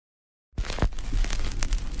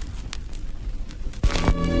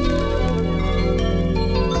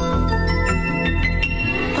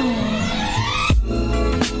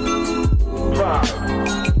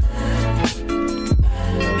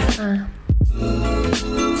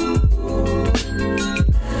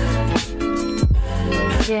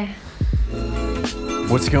Yeah.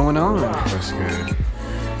 What's going on? What's good?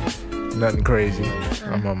 Nothing crazy.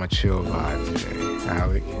 I'm on my chill vibe today.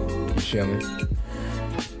 Alec, you chilling?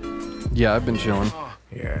 Yeah, I've been chilling.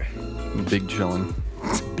 Yeah. Big chilling.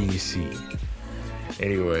 BC.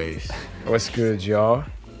 Anyways, what's good, y'all?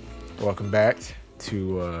 Welcome back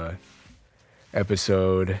to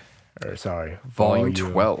Volume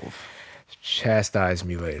 12. Chastise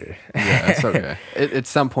me later. Yeah, it's okay. At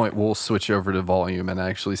some point, we'll switch over to volume and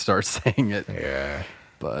actually start saying it. Yeah.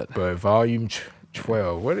 But volume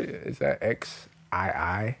 12. What is that?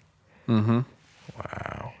 XII? mm-hmm.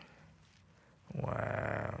 Wow.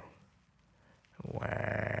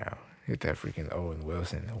 Hit that freaking Owen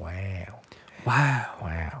Wilson.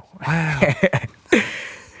 Wow.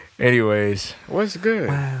 Anyways, what's good?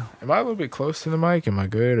 Wow. Am I a little bit close to the mic? Am I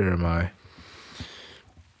good or am I?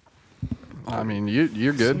 I mean,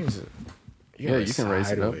 you're good. Yeah, you can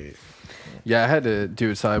raise it up. Yeah, I had to do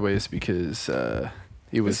it sideways because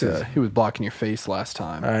he was blocking your face last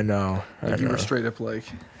time. I know. You were straight up like,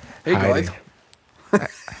 "Hey hiding. guys,"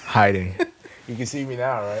 Hiding. You can see me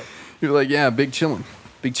now, right? you're like, "Yeah, big chilling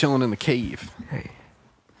in the cave." Hey.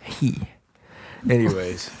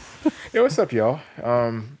 Anyways, yeah, what's up, y'all?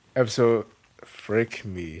 Episode frick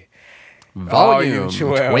me. Volume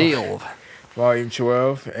 12. Volume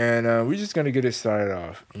 12, and we're just gonna get it started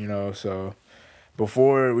off, so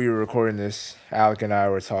before we were recording this, Alec and I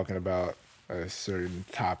were talking about a certain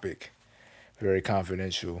topic, very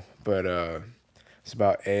confidential, but it's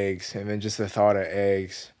about eggs, and then just the thought of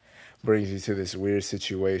eggs brings you to this weird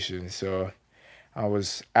situation. So I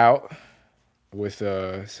was out with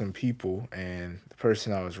some people, and the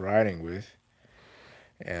person I was riding with,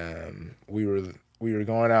 we were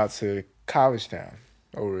going out to College Town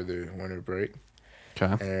over the winter break.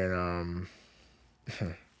 Okay. And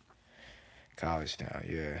College Town,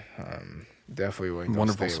 yeah. Definitely wasn't gonna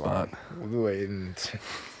Wonderful stay spot. long. We waited.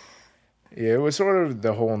 Yeah, it was sort of,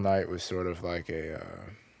 the whole night was sort of like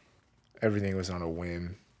everything was on a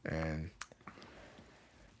whim, and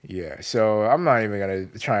yeah. So I'm not even gonna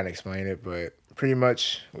try and explain it, but pretty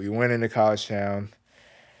much we went into College Town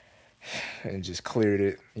and just cleared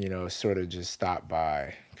it, sort of just stopped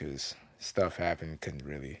by because stuff happened, couldn't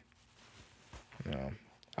really,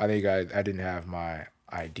 I think I didn't have my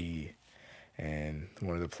ID, and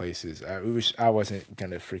one of the places, I wasn't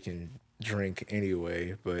gonna freaking drink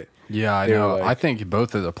anyway, but Yeah, I they were know. like- I think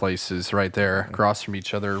both of the places right there across from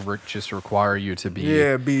each other just require you to be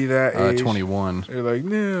be that age. 21. They're like,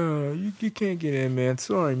 no, you can't get in, man.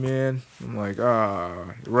 Sorry, man. I'm like,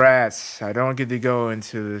 rats. I don't get to go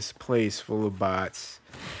into this place full of bots.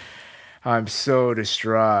 I'm so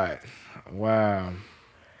distraught. Wow.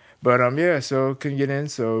 But yeah, so couldn't get in,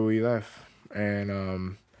 so we left.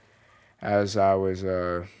 And as I was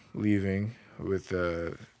leaving with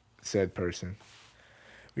said person,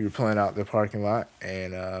 we were pulling out the parking lot,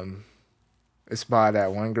 and it's by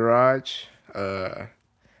that one garage. I'm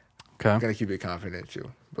Okay. gonna keep it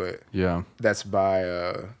confidential, but Yeah. that's by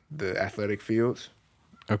the athletic fields.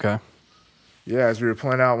 Okay. Yeah, as we were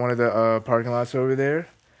pulling out one of the parking lots over there,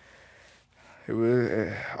 it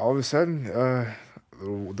was all of a sudden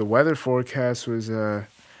the weather forecast was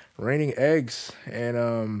raining eggs,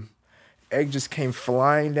 and egg just came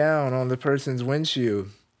flying down on the person's windshield.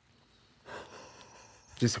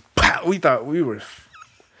 Just pow! We thought we were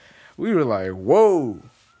like, whoa.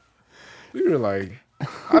 We were like,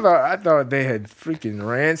 I thought they had freaking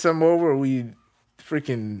ran something over. We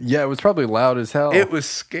freaking, Yeah, it was probably loud as hell. it was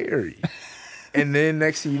scary. And then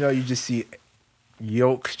next thing you know, you just see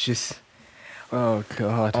yolk just Oh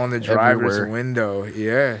God. on the driver's Everywhere. window.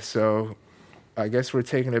 Yeah, so I guess we're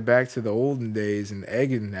taking it back to the olden days and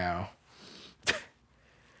egging now.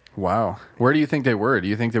 Wow. Where do you think they were? Do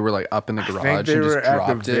you think they were like up in the garage I think they and just were at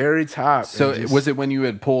dropped the it? very top. So and just, was it when you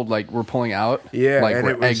had pulled, like, we're pulling out? Yeah, Like and we're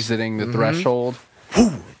it was- exiting the threshold?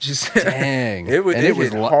 just Dang. it was, And it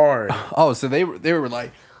hit li- hard. Oh, so they were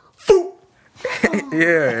like,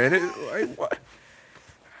 Yeah, and it like what?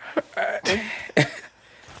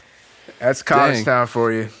 That's College Dang. Town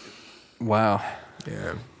for you. wow.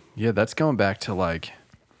 Yeah. Yeah, that's going back to like,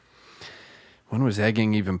 when was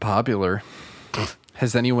egging even popular?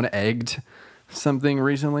 Has anyone egged something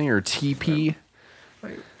recently, or TP?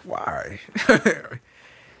 Like, why? I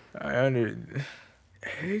under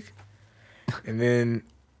egg, and then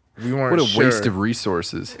we weren't. What a sure. waste of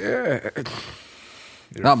resources. Yeah,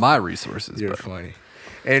 Not my resources, you're but funny.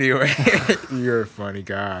 Anyway, you're a funny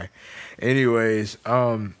guy. Anyways,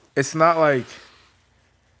 it's not like,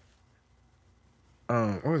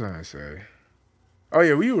 what was I gonna say? Oh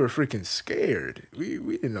yeah, we were freaking scared. We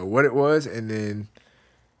didn't know what it was, and then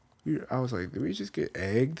I was like, did we just get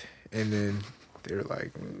egged? And then they were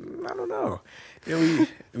like, I don't know. And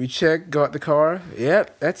we checked, got the car.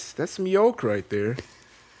 Yep, that's some yolk right there.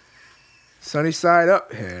 Sunny side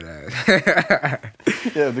up. Yeah,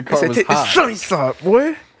 the car said, was take hot. the sunny side,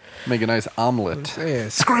 boy. Make a nice omelet. Yeah,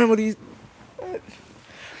 scramble these.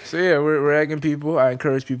 So yeah, we're egging people. I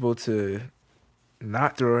encourage people to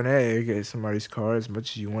not throw an egg at somebody's car as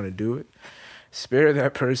much as you want to do it. Spare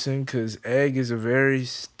that person, because egg is a very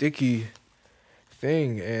sticky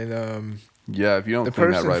thing, and yeah, if you don't the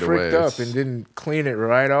clean that person right freaked away, up and didn't clean it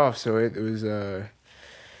right off, so it was so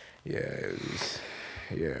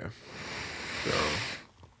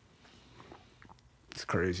it's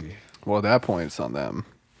crazy. Well, at that point, it's on them.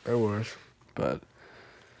 It was, but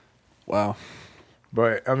wow.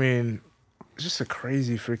 But I mean, it's just a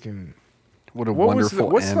crazy freaking. What a wonderful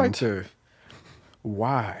what's end. like the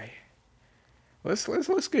why? Let's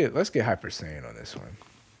get Hyper Saiyan on this one.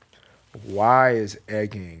 Why is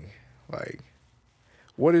egging like?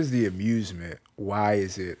 What is the amusement? Why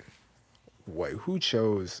is it? Wait, who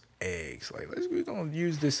chose eggs? Like, we're gonna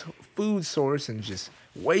use this food source and just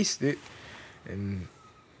waste it, and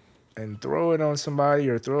throw it on somebody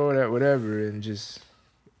or throw it at whatever, and just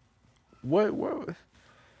what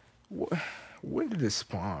when did it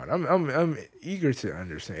spawn? I'm eager to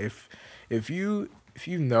understand. If you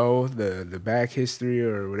know the back history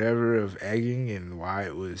or whatever of egging and why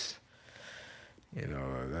it was,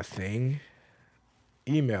 a thing,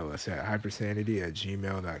 email us at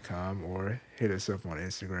hypersanity@gmail.com or hit us up on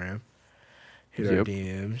Instagram. Hit our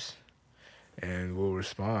DMs, and we'll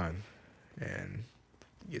respond and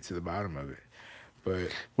get to the bottom of it.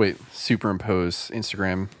 But wait, superimpose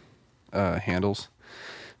Instagram handles.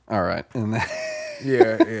 All right, and then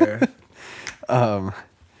yeah.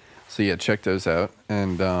 So yeah, check those out,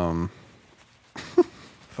 and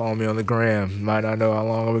follow me on the gram. Might not know how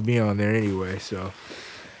long I would be on there anyway, so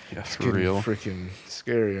yeah, it's for getting real, freaking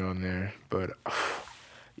scary on there. But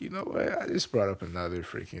you know what? I just brought up another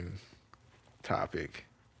freaking topic.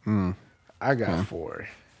 I got 4.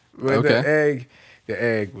 But okay. the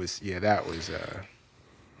egg was that was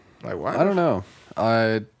like why? I don't know.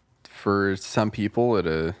 For some people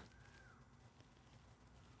to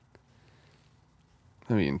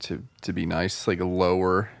be nice, like a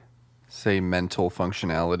lower, say, mental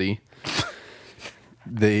functionality.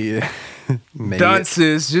 They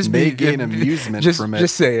dunces just gain amusement from it.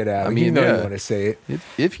 Just say it out. I mean, you want to say it.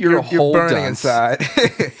 If you're a whole burning dunce, inside.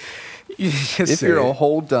 if you're a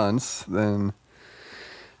whole dunce, then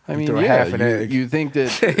I mean, half an egg. You think that?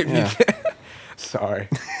 Sorry.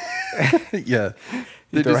 Yeah.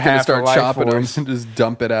 They're just going to start chopping them and just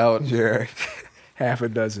dump it out. Yeah. Half a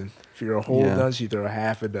dozen. If you're a whole dunce, you throw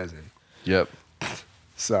half a dozen. Yep.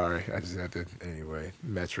 Sorry. I just had to, anyway,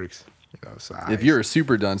 metrics, size. If you're a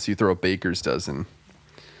super dunce, you throw a baker's dozen.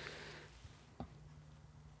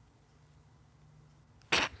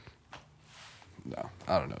 No,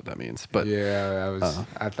 I don't know what that means. But yeah,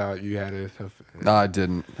 I thought you had it. No, I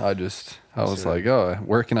didn't. I was like, oh,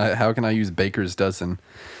 how can I use baker's dozen?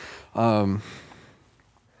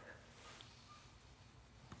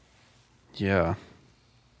 Yeah.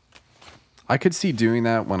 I could see doing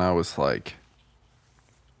that when I was like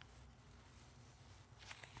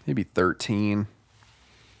maybe 13.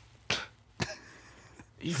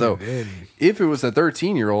 So then, if it was a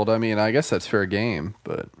 13-year-old, I mean, I guess that's fair game,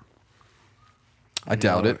 but I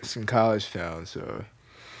doubt it. It's in college town, so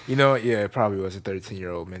it probably was a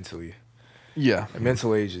 13-year-old mentally. Yeah. And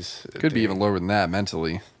mental age is could be even lower than that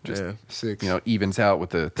mentally. Just 6. Evens out with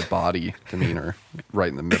the body demeanor right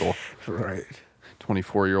in the middle. Right.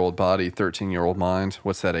 24-year-old body, 13-year-old mind.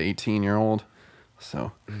 What's that, 18-year-old?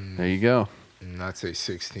 So there you go. I'd say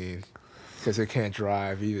 16 because they can't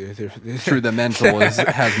drive either. True, the mental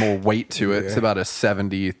has more weight to it. Yeah. It's about a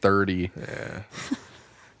 70-30. Yeah.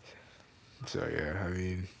 So, I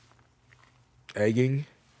mean, egging.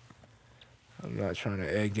 I'm not trying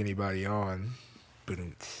to egg anybody on, but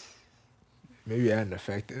maybe I hadn't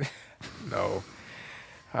affected. No.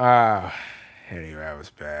 Anyway, that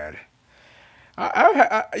was bad.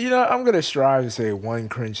 I'm gonna strive to say one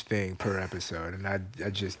cringe thing per episode, and I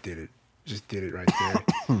just did it. Just did it right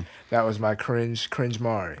there. That was my cringe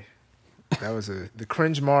Mari. That was the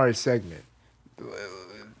cringe Mari segment.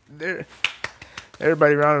 There,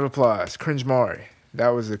 everybody, round of applause. Cringe Mari. That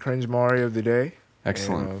was the cringe Mari of the day.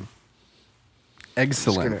 Excellent. And,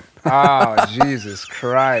 excellent. Jesus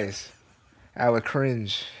Christ. A la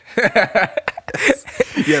cringe.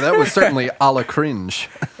 Yeah, that was certainly a la cringe.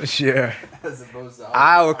 Yeah. As opposed to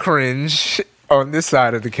I'll cringe on this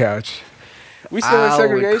side of the couch. We still in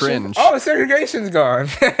segregation. Cringe. Oh, segregation's gone.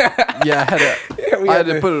 Yeah, I had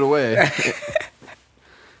to put it away.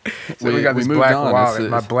 So we got this black wallet.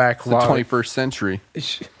 My black wallet. It's the 21st century.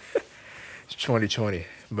 It's 2020,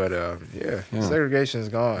 but yeah, segregation's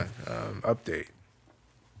gone. Update.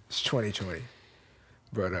 It's 2020,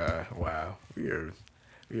 but wow, we are.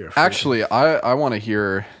 Actually, I want to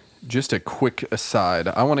hear just a quick aside.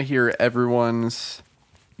 I want to hear everyone's.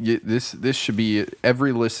 This should be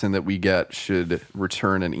every listen that we get should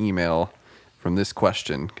return an email from this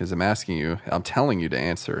question because I'm asking you. I'm telling you to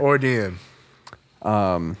answer. Or DM.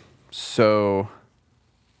 So,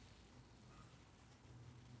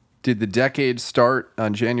 did the decade start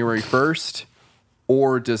on January 1st,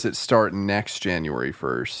 or does it start next January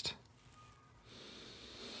 1st?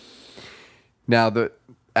 Now,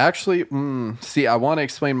 see, I want to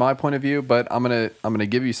explain my point of view, but I'm gonna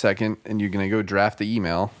give you a second, and you're gonna go draft the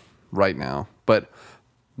email right now. But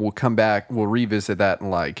we'll come back. We'll revisit that in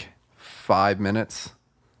like 5 minutes,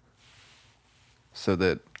 so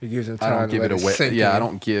that it gives them time I don't give it away. Yeah, I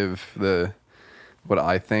don't give what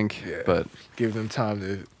I think, but give them time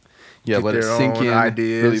to let it sink in.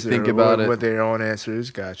 Ideas, really think about it. What their own answer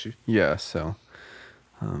is. Got you. Yeah. So.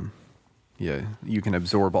 Yeah, you can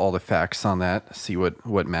absorb all the facts on that, see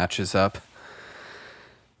what matches up.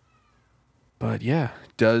 But yeah,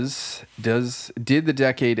 did the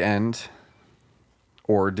decade end,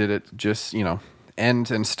 or did it just, end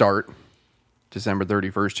and start December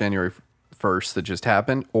 31st, January 1st that just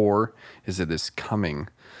happened, or is it this coming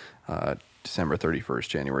December 31st,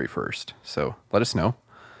 January 1st? So let us know.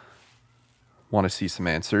 Want to see some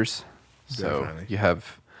answers. Definitely. So you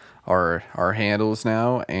have our handles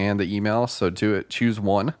now and the email, so choose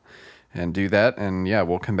one and do that, and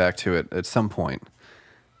we'll come back to it at some point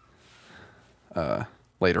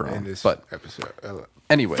later on. This but episode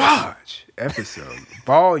anyways, episode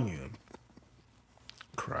volume,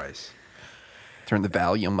 Christ, turn the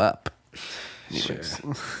volume up. Anyways.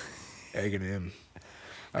 Egging him.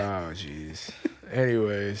 Oh jeez.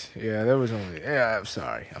 Anyways, that was only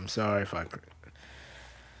I'm sorry if I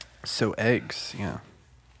so eggs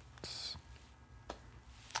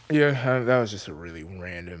that was just a really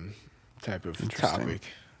random type of topic,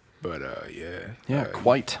 but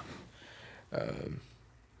quite.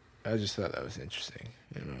 I just thought that was interesting.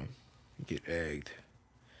 Get egged.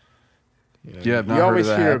 I've not you heard always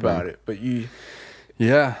of that hear happen. about it, but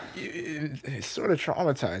it's sort of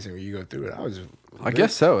traumatizing when you go through it. I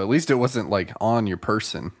guess so. At least it wasn't like on your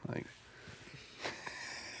person.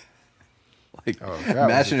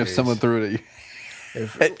 Imagine if someone threw it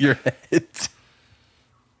at your head.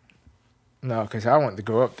 No, because I wanted to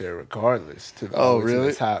go up there regardless to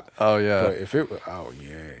the top. Oh yeah. But if it was,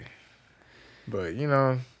 But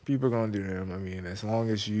people are gonna do them. I mean, as long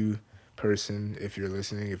as you, person, if you're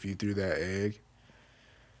listening, if you threw that egg,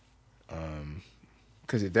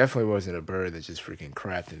 because it definitely wasn't a bird that just freaking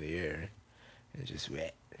crapped in the air. It just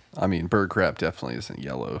wet. I mean, bird crap definitely isn't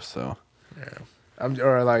yellow, so. Yeah.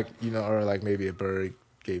 Or like maybe a bird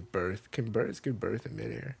gave birth. Can birds give birth in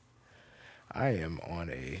midair? I am on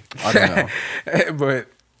a. I don't know. But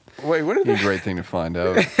wait, what is that? A great thing to find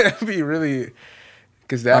out. That'd be really.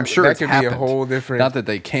 Because I'm sure that could be a whole different. Not that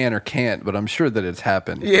they can or can't, but I'm sure that it's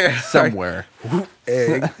happened. Somewhere.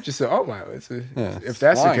 Egg. Just if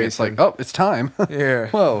that's the case, it's like, oh, it's time. Yeah.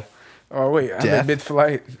 Whoa. Oh wait, I'm in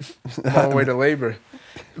mid-flight, on my way to labor,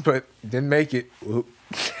 but didn't make it.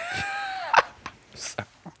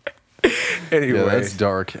 Anyway, that's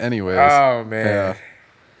dark. Anyways. Oh man. Yeah.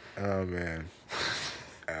 Oh man.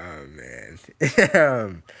 Oh man.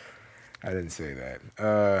 I didn't say that.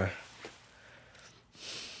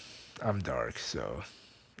 I'm dark, so.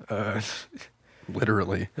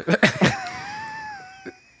 Literally.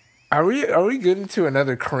 Are we getting to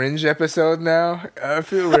another cringe episode now? I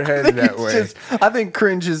feel we're headed that way. I think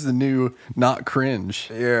cringe is the new not cringe.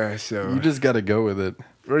 Yeah, so you just got to go with it.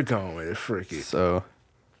 We're going with it, frick it. So,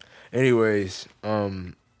 anyways,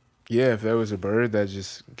 if there was a bird that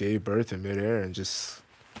just gave birth in midair and just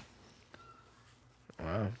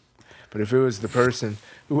wow. But if it was the person,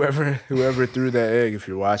 whoever threw that egg, if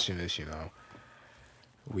you're watching this,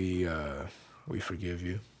 we forgive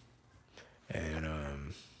you,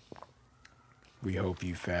 and we hope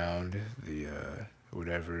you found the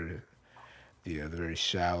very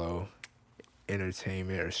shallow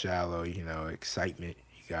entertainment or shallow, excitement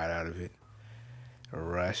you got out of it, a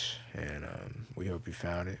rush, and we hope you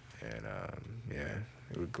found it, and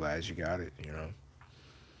we're glad you got it.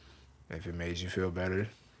 If it made you feel better,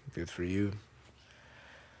 good for you.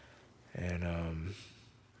 And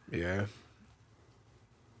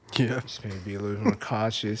Yeah. Just maybe be a little more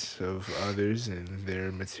conscious of others and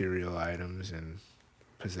their material items and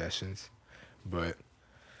possessions. But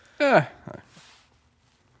Yeah.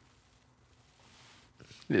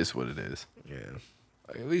 It is what it is. yeah,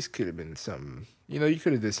 like, at least could have been something. You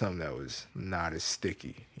could have did something that was not as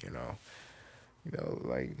sticky.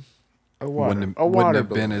 Like a Wouldn't water have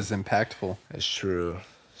been balloon. as impactful. That's true.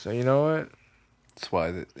 So you know what? That's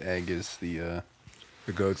why the egg is the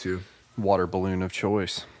The go-to. water balloon of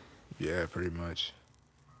choice. Yeah, pretty much.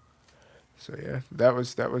 So yeah, that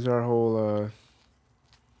was our whole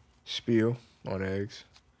spiel on eggs.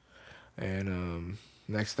 And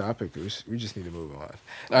next topic, we just need to move on.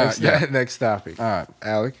 Next topic. All right.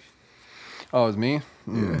 Alec. Oh, it's me?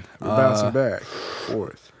 Yeah, we're bouncing back,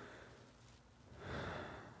 forth.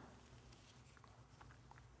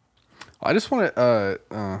 I just want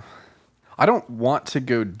to. I don't want to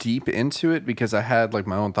go deep into it because I had like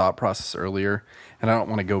my own thought process earlier, and I don't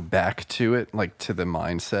want to go back to it, like to the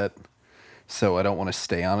mindset. So I don't want to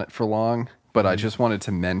stay on it for long. But I just wanted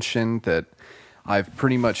to mention that I've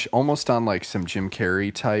pretty much almost on like some Jim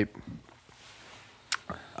Carrey type,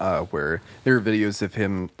 where there are videos of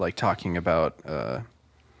him like talking about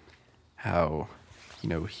how,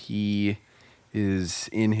 he is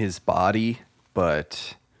in his body,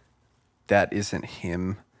 but that isn't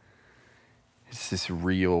him. It's this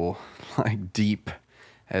real, like, deep,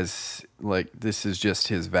 as like this is just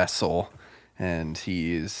his vessel, and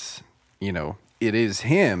he is, it is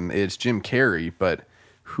him. It's Jim Carrey, but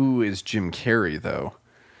who is Jim Carrey though?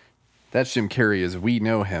 That's Jim Carrey as we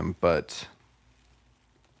know him, but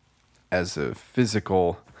as a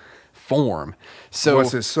physical form. So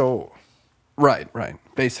What's his soul? Right,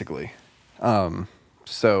 basically.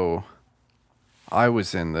 So I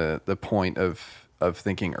was in the point of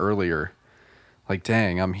thinking earlier, like,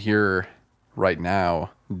 dang, I'm here right now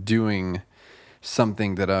doing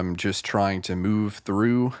something that I'm just trying to move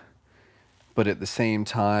through, but at the same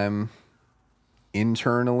time,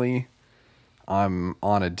 internally, I'm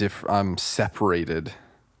separated,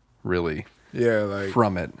 really,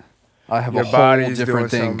 from it. I have your a whole body's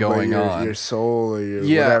different doing thing going on. Your soul or your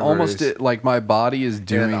Yeah, whatever almost is like my body is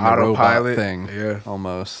doing the autopilot. robot thing. Yeah.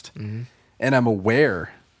 Almost. Mm-hmm. And I'm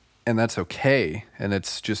aware, and that's okay. And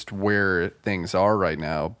it's just where things are right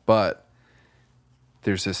now. But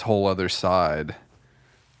there's this whole other side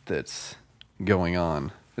that's going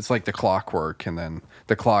on. It's like the clockwork, and then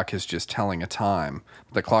the clock is just telling a time.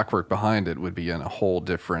 The clockwork behind it would be in a whole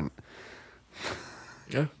different.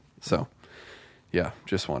 Yeah. So, yeah,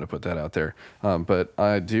 just wanted to put that out there. But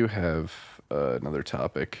I do have another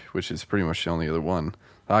topic, which is pretty much the only other one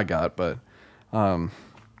I got. But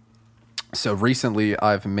so recently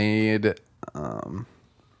I've made a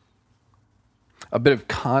bit of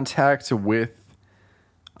contact with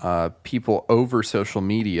people over social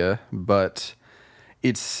media, but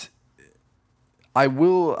I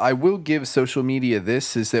will give social media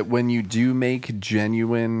this, is that when you do make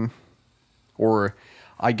genuine, or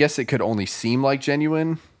I guess it could only seem like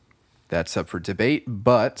genuine, that's up for debate,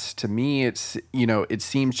 but to me it's, it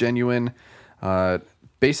seems genuine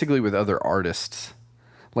basically with other artists.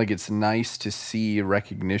 Like, it's nice to see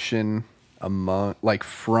recognition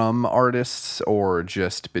from artists, or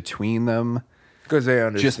just between them. Because they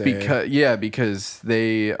understand. Because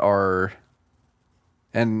they are,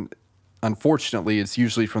 and unfortunately, it's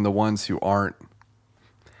usually from the ones who aren't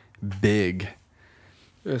big.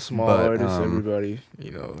 They're small artists, everybody,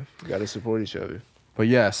 got to support each other. But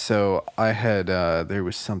yeah, so I had, there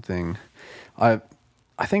was something, I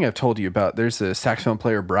think I've told you about, there's a saxophone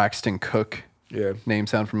player, Braxton Cook. Yeah. Name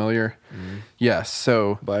sound familiar? Mm-hmm. Yeah,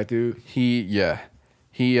 so. Black dude?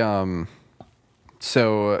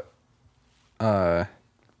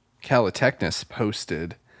 Calitechnus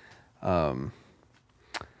posted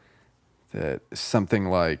that something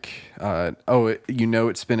like,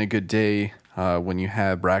 it's been a good day when you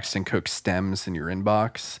have Braxton Cook stems in your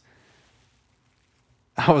inbox.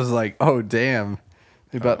 I was like, oh, damn,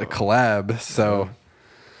 they're about to collab. So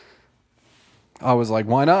I was like,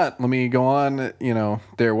 why not? Let me go on.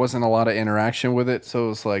 There wasn't a lot of interaction with it. So it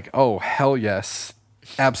was like, oh, hell yes.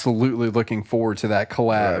 Absolutely looking forward to that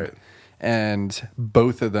collab. Right. And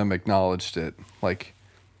both of them acknowledged it, like,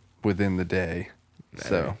 within the day.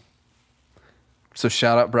 Dang. So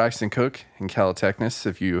shout out Braxton Cook and Calitechnus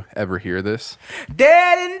if you ever hear this.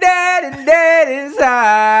 Dead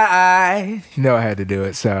inside. I had to do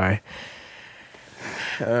it. Sorry.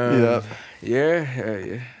 Yeah.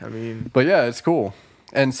 Yeah. I mean, but yeah, it's cool.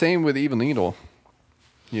 And same with Evil Needle.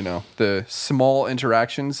 The small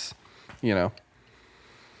interactions.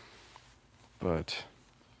 But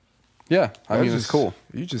yeah, I mean, it's cool.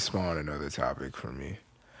 You just spawned another topic for me.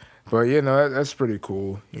 But that's pretty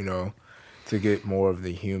cool. To get more of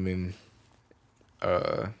the human,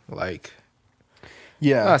 like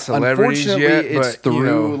Yeah, not celebrities unfortunately, yet, it's but,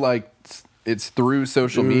 through it's through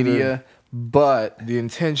social through media, but the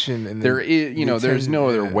intention and there is there's no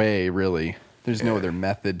other yeah. way really. There's no other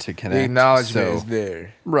method to connect. The acknowledgement so, is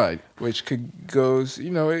there, right? which goes,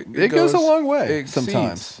 It goes a long way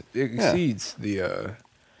sometimes. It exceeds the,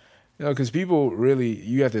 because people really,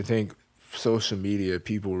 you have to think social media.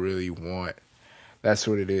 People really want. That's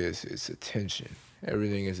what it is. It's attention.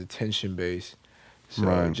 Everything is attention based. So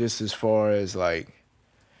Right. just as far as like,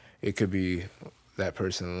 it could be that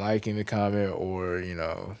person liking the comment, or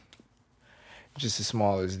just as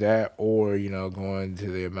small as that, or going to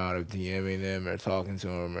the amount of DMing them or talking to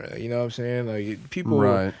them, or you know what I'm saying? Like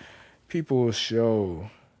people show,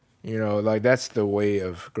 like that's the way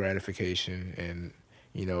of gratification, and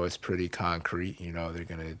it's pretty concrete.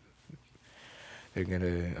 They're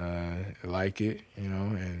gonna like it,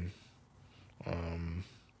 and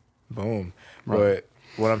boom. Right. But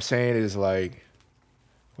what I'm saying is like,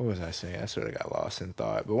 what was I saying? I sort of got lost in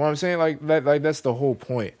thought. But what I'm saying, like that's the whole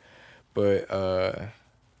point. But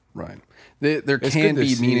right, there it's can good to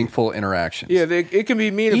be see. meaningful interactions. yeah, it can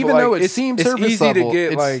be meaningful. Even though like, it seems it's surface easy level, to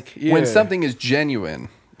get it's like when something is genuine.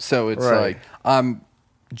 So it's Right. like I'm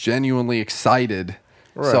genuinely excited.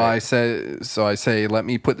 Right. So I say, let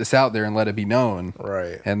me put this out there and let it be known.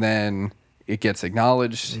 Right. And then it gets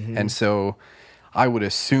acknowledged, and so I would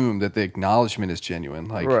assume that the acknowledgement is genuine.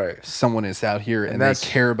 Like Right. someone is out here and they that's-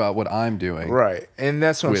 care about what I'm doing. Right. And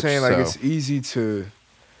that's what I'm Which, saying. Like so- it's easy to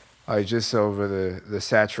like just over the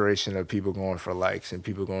saturation of people going for likes and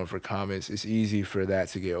people going for comments. It's easy for that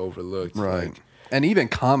to get overlooked. Right. Like, And even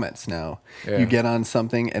comments now. Yeah. You get on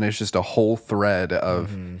something and it's just a whole thread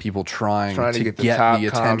of people trying to get the top the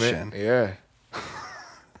attention. comment. Yeah.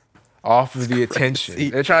 Off of the attention. crazy.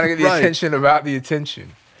 They're trying to get the Right. attention about the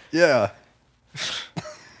attention. Yeah.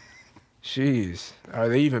 Jeez. Are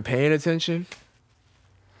they even paying attention?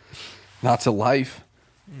 Not to life.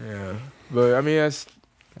 Yeah. But I mean that's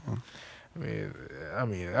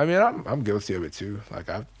I'm guilty of it too. Like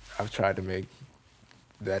I've tried to make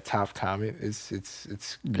that top comment. It's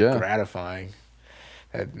Yeah. gratifying.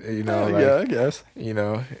 That, yeah, I guess. and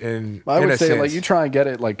I in would a say sense, like you try and get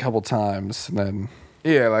it like a couple times and then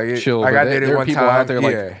yeah, like chill. like but I did it there are one people time. out there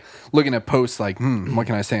like yeah. looking at posts like, what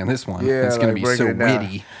can I say on this one? Yeah, It's gonna like, be so breaking it down.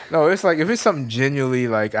 witty. No, it's like if it's something genuinely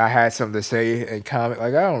like I had something to say and comment.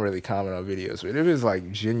 Like I don't really comment on videos, but if it's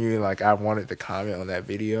like genuine, like I wanted to comment on that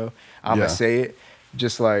video, I'm Yeah. gonna say it.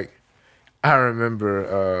 Just like I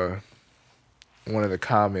remember one of the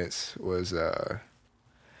comments was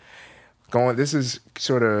going. This is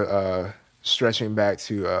sort of stretching back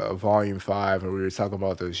to volume 5, where we were talking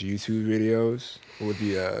about those YouTube videos with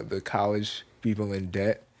the college people in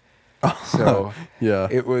debt. So Yeah.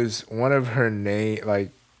 it was one of her like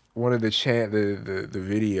one of the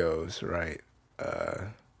videos, right?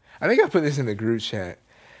 I think I put this in the group chat,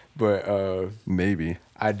 but Maybe.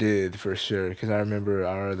 I did for sure because I remember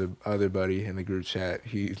our other buddy in the group chat.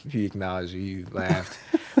 He acknowledged, he laughed,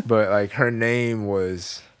 but like her name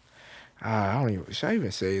was I don't even, should I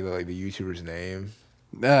even say like the YouTuber's name?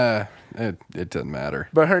 It doesn't matter.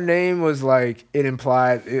 But her name was like,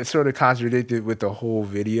 it sort of contradicted with the whole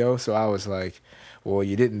video. So I was like, well,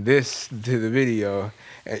 you didn't this to the video.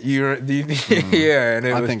 And yeah. And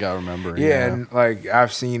I think I remember. Yeah. And like,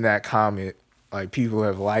 I've seen that comment. Like people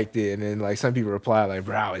have liked it. And then like some people reply like,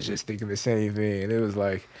 bro, I was just thinking the same thing. And it was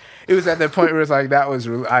at that point where it's like, I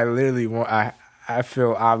literally I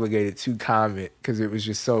feel obligated to comment because it was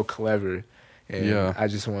just so clever. And Yeah. I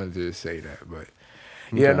just wanted to say that. But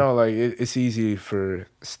Okay. yeah, no, like it's easy for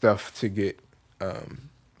stuff to get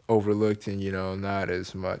overlooked and not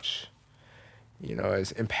as much,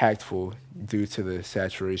 as impactful due to the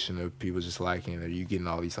saturation of people just liking it. Or you getting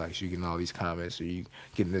all these likes, you getting all these comments, or you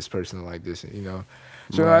getting this person to like this, So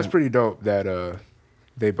no, that's pretty dope that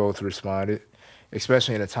they both responded,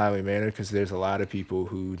 especially in a timely manner because there's a lot of people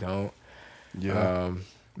who don't. Yeah.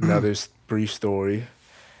 Another brief story.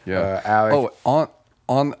 Yeah. Alec.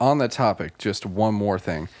 On that topic, just one more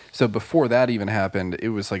thing. So before that even happened, it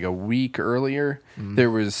was like a week earlier.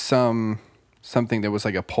 There was something that was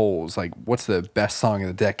like a poll. It was like, what's the best song of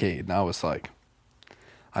the decade? And I was like,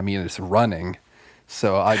 I mean, it's Running.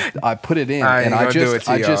 So I put it in, and I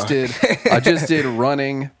just did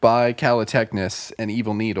Running by Calitechnus and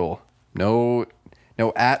Evil Needle. No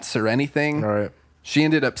ats or anything. All right. She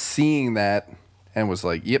ended up seeing that and was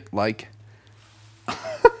like, yep, like. I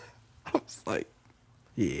was like,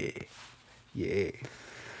 Yeah.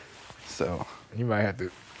 so You might have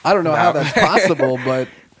to. I don't know how that's possible, but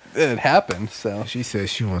it happened. So She says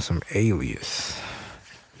she wants some Alias.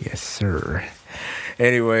 Yes, sir.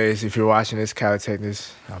 Anyways, if you're watching this,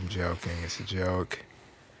 Calitechnus, I'm joking. It's a joke.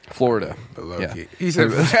 Florida. But low-key. He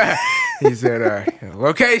said,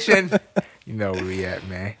 location. You know where we at,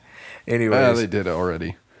 man. Anyways. They did it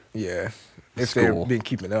already. Yeah. If School. they've been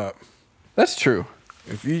keeping up. That's true.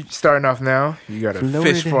 If you starting off now, you got to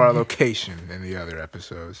fish for our location in the other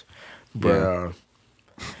episodes. But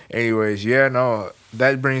anyways, no,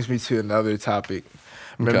 that brings me to another topic.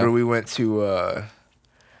 Remember we went to,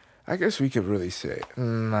 I guess we could really say,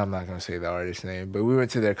 I'm not going to say the artist's name, but we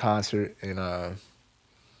went to their concert and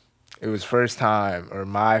it was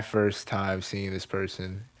my first time seeing this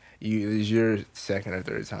person. It was your second or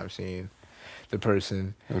third time seeing the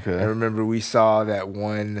person. Okay. I remember we saw that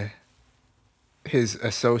his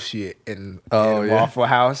associate in Waffle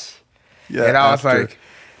House. Yeah. And I was like,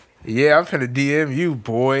 yeah, I'm finna DM you,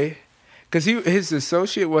 boy. Because his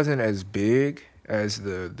associate wasn't as big as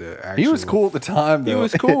the actual... He was cool at the time, though. He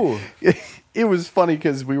was cool. It was funny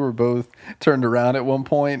because we were both turned around at one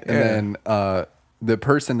point, and then the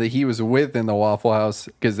person that he was with in the Waffle House,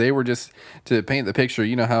 because they were just, to paint the picture,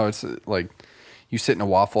 you know how it's like you sit in a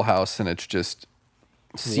Waffle House and it's just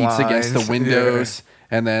seats against the windows,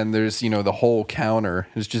 and then there's, the whole counter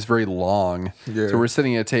is just very long. Yeah. So we're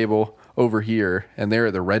sitting at a table over here, and they're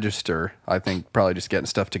at the register, I think probably just getting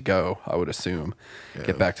stuff to go, I would assume.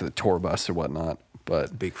 Get back to the tour bus or whatnot.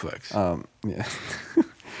 But big flex. yeah.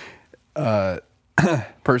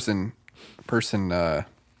 person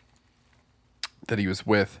that he was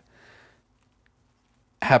with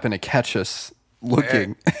happened to catch us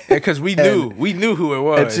looking, because we knew who it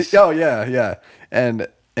was. Yeah.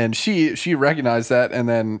 And she recognized that and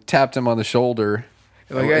then tapped him on the shoulder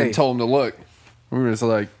and told him to look. We were just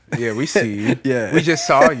like, yeah, we see you. Yeah, we just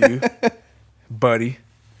saw you, buddy.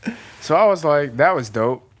 So I was like, that was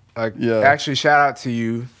dope. Like, actually, shout out to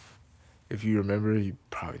you. If you remember, you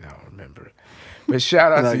probably don't remember. But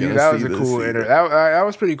shout out to you. That was a cool that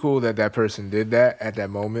was pretty cool that person did that at that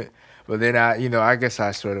moment. But then I guess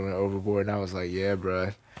I sort of went overboard and I was like, yeah, bro,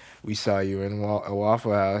 we saw you in a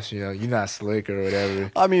Waffle House. You're not slick or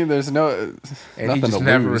whatever. I mean, there's no... And nothing he just to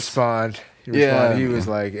never lose. respond. He was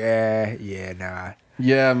like, nah.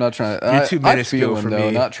 Yeah, I'm not trying to... You're too minuscule for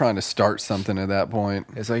me. Not trying to start something at that point.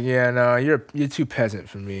 It's like, yeah, no, you're too peasant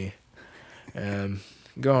for me.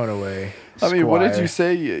 Going away. I mean, what did you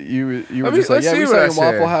say? You were just like, we saw you in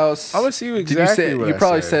Waffle House. I'm gonna see you exactly what you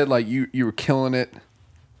probably said like you were killing it,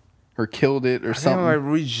 or killed it, or something. Like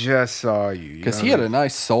we just saw you. Because he had a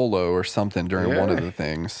nice solo or something during one of the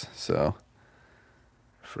things. So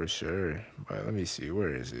for sure. But let me see.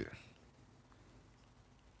 Where is it?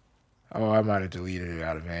 Oh, I might have deleted it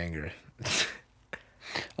out of anger.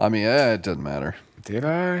 I mean, it doesn't matter. Did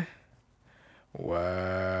I?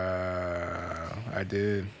 Wow, I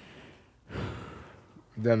did.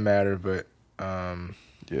 Doesn't matter, but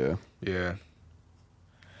yeah.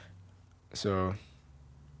 So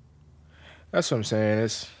that's what I'm saying.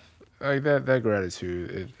 It's like that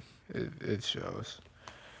gratitude. It shows,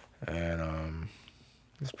 and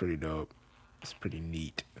it's pretty dope. It's pretty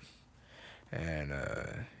neat, and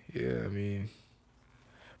I mean,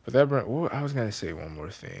 but I was gonna say one more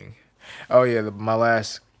thing. Oh yeah, my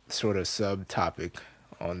last sort of subtopic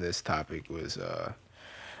on this topic was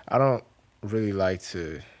I don't really like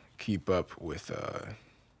to keep up with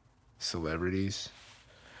celebrities.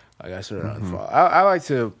 Like I sort of unfollow. I like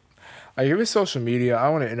to, like, if it's social media, I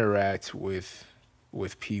want to interact with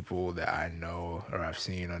people that I know or I've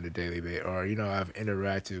seen on the daily basis, or I've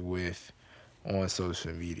interacted with on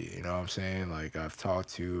social media. You know what I'm saying? Like I've talked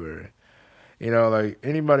to, or like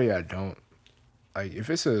anybody I don't like. If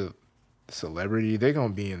it's a celebrity, they're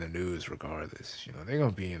gonna be in the news regardless. They're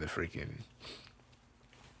gonna be in the freaking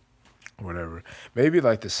whatever. Maybe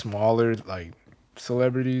like the smaller like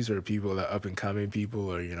celebrities or people that up and coming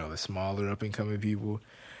people, or the smaller up and coming people.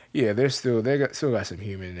 Yeah, still got some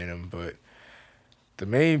human in them, but the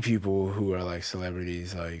main people who are like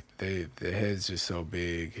celebrities, like their head's just so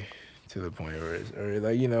big to the point where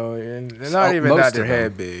and they're not even not their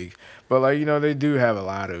head big, but like they do have a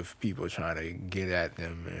lot of people trying to get at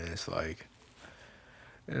them, and it's like,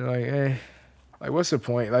 like what's the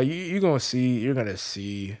point? Like you're gonna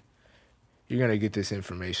get this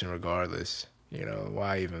information regardless.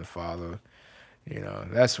 Why even follow?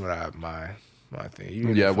 That's what my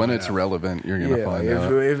thing. When it's relevant, you're gonna find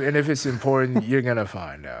out. If it's important, you're gonna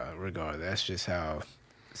find out regardless. That's just how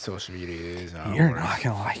social media is. You're not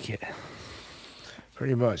gonna like it.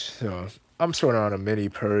 Pretty much. So I'm sort of on a mini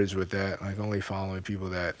purge with that, like only following people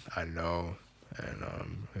that I know and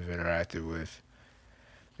have interacted with.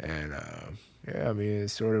 And yeah, I mean,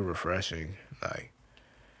 it's sort of refreshing, like,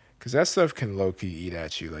 cause that stuff can low key eat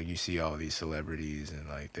at you. Like you see all these celebrities and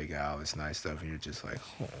like they got all this nice stuff, and you're just like,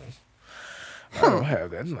 oh, I don't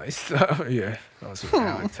have that nice stuff. Yeah, on some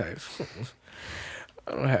Alec type.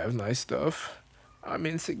 I don't have nice stuff. I'm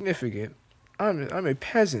insignificant. I'm a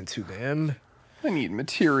peasant to them. I need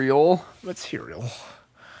material. Material.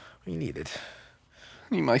 We need it.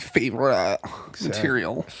 I need my favorite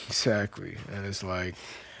material. Exactly. And it's like,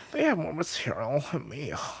 they have more material than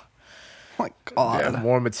me. Oh my They have God.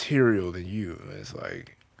 more material than you. And it's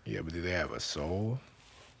like, yeah, but do they have a soul?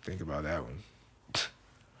 Think about that one.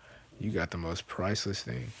 You got the most priceless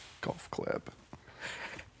thing. Golf clap.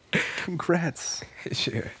 Congrats.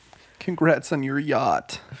 Yeah. Congrats on your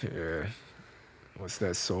yacht. Yeah. What's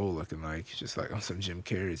that soul looking like? Just like on some Jim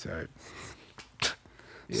Carrey type.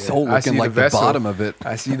 Yeah, Soul I see looking like the vessel. bottom of it.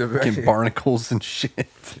 I see the Fucking barnacles and shit.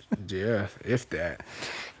 Yeah, if that.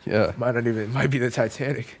 Yeah. Might be the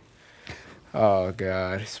Titanic. Oh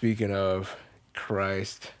God. Speaking of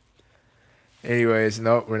Christ. Anyways,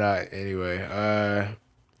 nope, we're not. Anyway,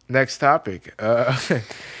 next topic.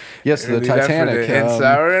 Yes, We're the gonna leave that for Titanic. the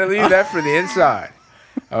inside. We're gonna leave that for the inside.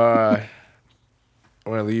 We're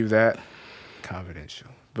gonna leave that confidential.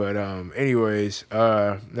 But anyways,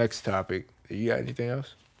 next topic. You got anything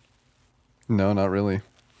else? No, not really.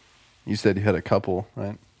 You said you had a couple,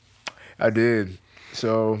 right? I did.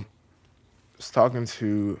 So I was talking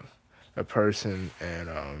to a person, and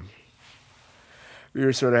we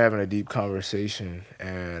were sort of having a deep conversation,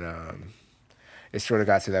 and it sort of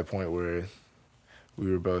got to that point where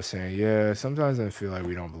we were both saying, yeah, sometimes I feel like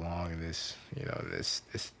we don't belong in this, you know, this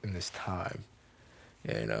in this time.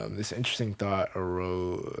 And this interesting thought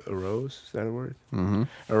arose. Is that a word? Mm-hmm.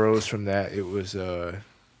 Arose from that. It was,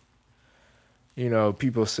 you know,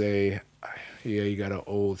 people say, yeah, you got an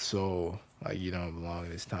old soul, like you don't belong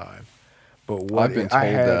in this time. But what I've been told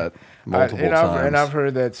that multiple times. and I've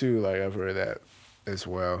heard that too. Like I've heard that as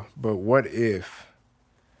well. But what if,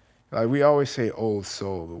 like we always say old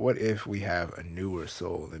soul, but what if we have a newer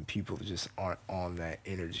soul and people just aren't on that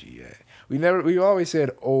energy yet? We always said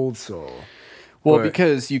old soul. Well, But-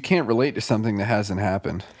 because you can't relate to something that hasn't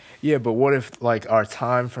happened. Yeah, but what if like our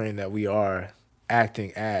time frame that we are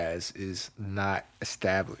acting as is not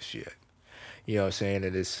established yet? You know what I'm saying?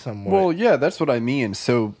 It is somewhat. Well, yeah, that's what I mean.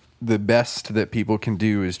 So the best that people can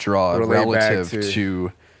do is draw Relate back relative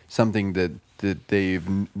to something that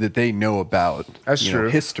they know about. That's you know, true.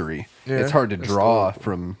 history. Yeah, It's hard to that's draw dope.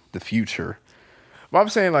 from the future. But I'm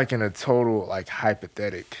saying like in a total like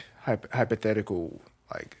hypothetical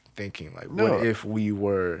like thinking. Like No. what if we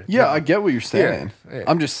were? Yeah, No. I get what you're saying. yeah.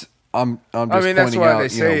 I'm just I mean, pointing that's why out, they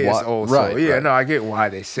say you know, it's old right, soul. Yeah, right. no, I get why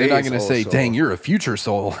they say They're not it's going to old say, soul. "Dang, you're a future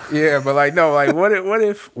soul." Yeah, but like no, like what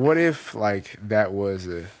if like that was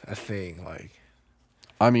a thing? Like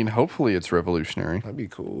I mean, hopefully it's revolutionary. that'd be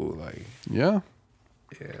cool. Like Yeah.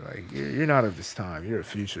 yeah, like you're not of this time. You're a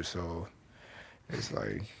future soul. It's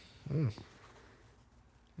like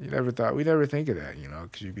we never think of that. You know,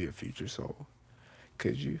 could you be a future soul?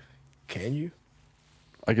 Could you? Can you?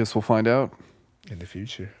 I guess we'll find out. In the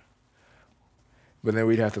future. But then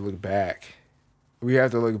we'd have to look back. We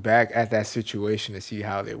have to look back at that situation to see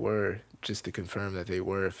how they were, just to confirm that they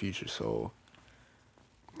were a future soul.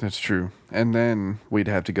 That's true. And then we'd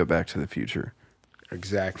have to go back to the future.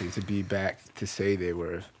 Exactly, to be back to say they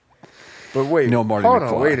were. But wait, No Marty hold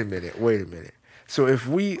McFly. on, wait a minute. So if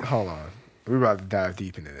hold on, we're about to dive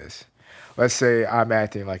deep into this. Let's say I'm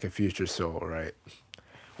acting like a future soul, right?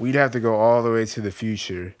 We'd have to go all the way to the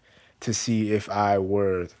future to see if I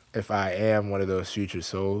am one of those future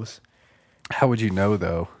souls. How would you know,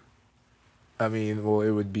 though? I mean, well,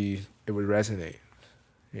 it would resonate.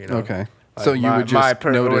 You know? Okay. Like So you would just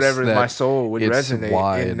notice whatever that my soul would it's resonate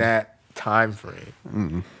wide. in that time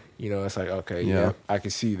frame. You know, it's like okay, yeah, I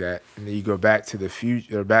can see that, and then you go back to the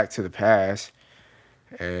future or back to the past,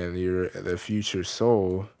 and you're the future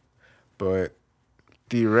soul, but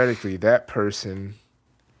theoretically, that person.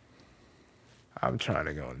 I'm trying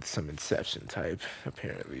to go into some Inception type,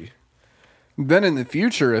 apparently. Then in the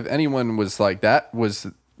future, if anyone was like that was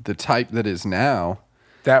the type that is now,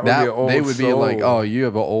 That would be an old they would be like, soul. "Oh, you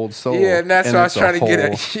have an old soul." Yeah, and that's what I was it's a trying to get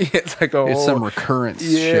whole- at. Yeah, it's like a It's whole, some recurrence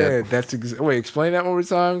yeah, shit. that's wait. Explain that one more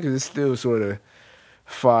time because it's still sort of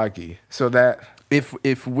foggy. So that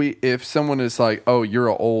If someone is like, "Oh, you're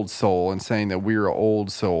an old soul," and saying that we're an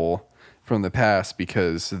old soul from the past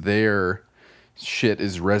because their shit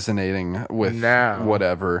is resonating with Now.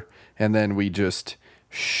 whatever, and then we just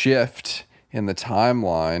shift in the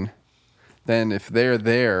timeline, then if they're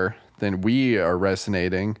there, then we are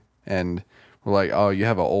resonating and we're like, "Oh, you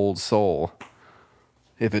have an old soul."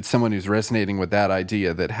 if it's someone who's resonating with that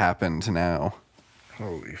idea that happened now.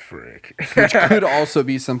 Holy frick. Which could also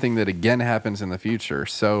be something that again happens in the future.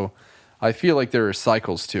 So I feel like there are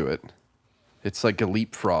cycles to it. It's like a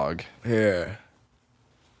leapfrog. Yeah.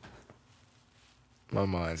 My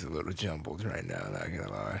mind's a little jumbled right now, not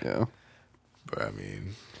gonna lie. Yeah. But I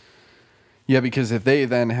mean, Yeah, because if they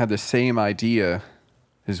then had the same idea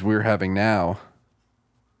as we're having now,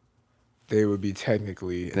 they would be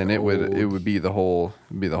technically then it would be the whole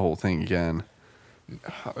thing again.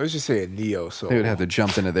 let's just say a neo soul. They would have to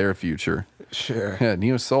jump into their future. Sure. Yeah,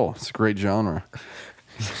 neo soul. It's a great genre.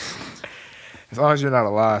 As long as you're not a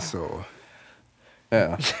lost soul.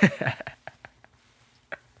 Yeah.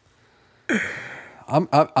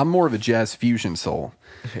 I'm more of a jazz fusion soul.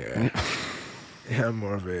 Yeah. Yeah, I'm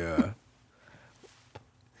more of a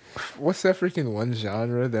what's that freaking one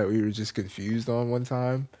genre that we were just confused on one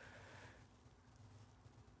time?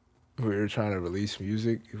 We were trying to release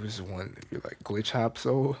music. It was one like glitch hop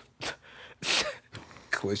soul.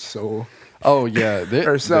 Glitch soul. Oh yeah,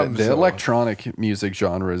 Or something the soul. electronic music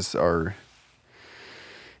genres are.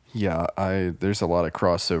 Yeah, there's a lot of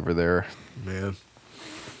crossover there. Man.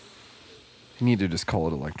 You need to just call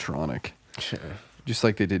it electronic, Yeah. just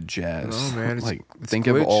like they did jazz. No, man, it's- like it's think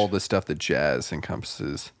glitch. of all the stuff that jazz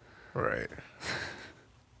encompasses. Right.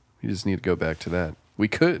 You just need to go back to that. We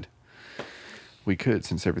could,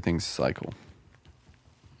 since everything's a cycle.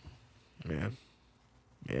 Man.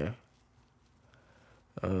 Yeah.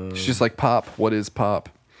 It's just like pop. What is pop?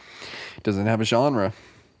 It doesn't have a genre.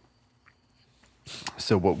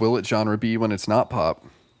 So what will its genre be when it's not pop?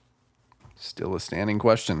 Still a standing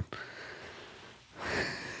question.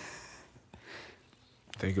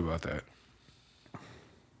 Think about that.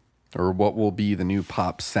 Or what will be the new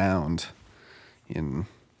pop sound in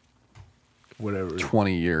Whatever.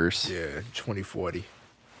 20 years? Yeah, 2040.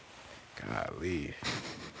 Golly.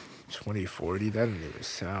 2040? That doesn't even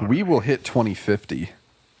sound We will hit 2050.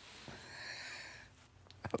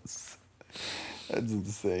 That's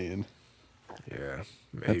insane. Yeah,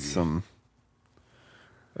 maybe. That's some.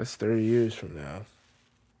 That's 30 years from now.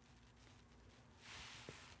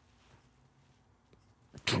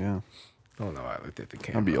 Yeah. I don't know. I looked at the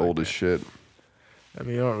camera. I'd be like old as that. shit. I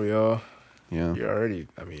mean, aren't we all? Yeah. You're already.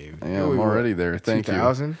 I mean, Yeah, I'm already there. Thank you.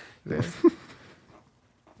 2000? Yeah.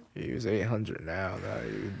 He was 800 now. Now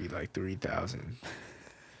it would be like 3,000.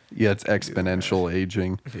 Yeah, it's exponential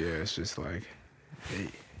aging. Yeah, it's just like, hey.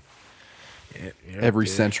 Yeah, you're Every up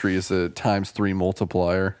there. century is a ×3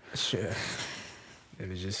 multiplier. Yeah.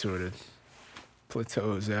 And it just sort of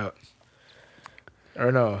plateaus out.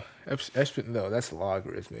 Or no, no, that's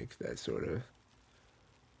logarithmic. That sort of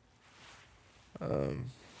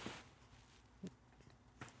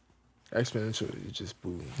exponential is just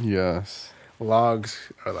boom. Yes.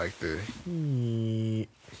 Logs are like the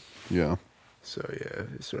Yeah. so yeah,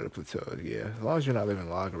 it sort of plateaus. Yeah, as long as you're not living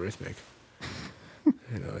logarithmic,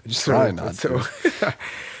 you know, it just Try sort not of plateau,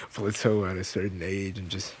 plateau at a certain age and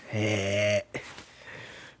just.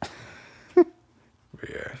 But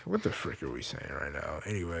yeah, what the frick are we saying right now?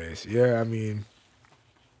 Anyways, yeah, I mean,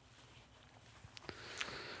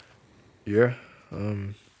 yeah,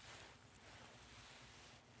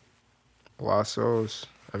 lost souls.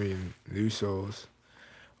 I mean, new souls,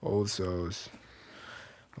 old souls.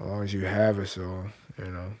 As long as you have a soul, you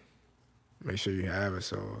know, make sure you have a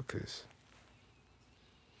soul, cause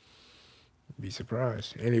be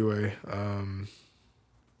surprised. Anyway,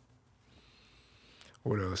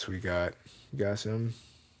 what else we got? You got some?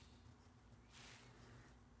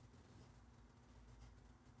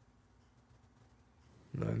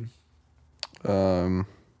 None.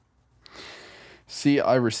 See,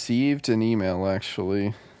 I received an email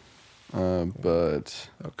actually, but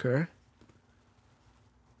Okay.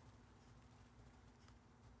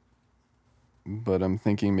 I'm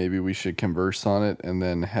thinking maybe we should converse on it and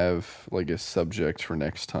then have like a subject for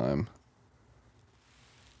next time.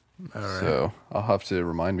 All right. So I'll have to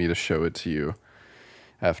remind me to show it to you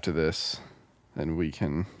after this, and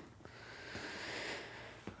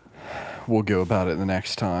we'll go about it the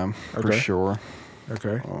next time for Okay. sure.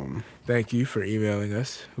 Okay. Thank you for emailing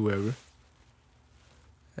us, whoever.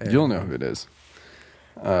 And, You'll know who it is.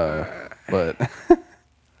 But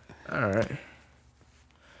All right.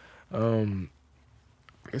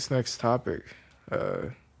 This next topic.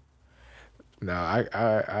 Now I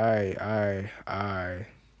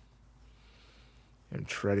am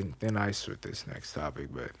treading thin ice with this next topic,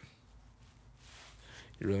 but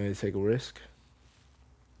you really need to take a risk?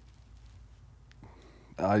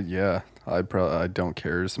 yeah, I don't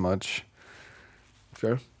care as much.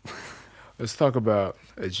 Okay. Let's talk about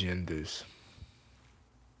agendas.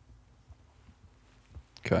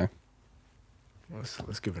 Okay.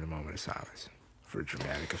 Let's give it a moment of silence for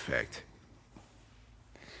dramatic effect.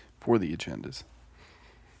 For the agendas.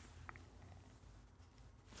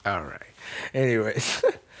 All right. Anyways,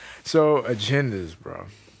 so agendas, bro.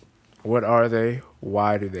 What are they?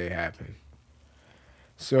 Why do they happen?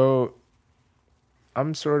 So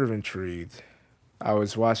I'm sort of intrigued. I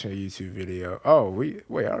was watching a YouTube video. Oh,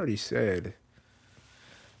 I already said.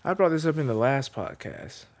 I brought this up in the last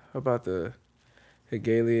podcast about the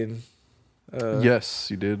Hegelian. Yes,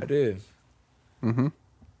 you I did. did. Mm-hmm.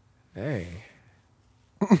 Dang.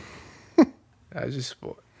 I just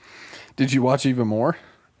spoiled. Did you watch even more?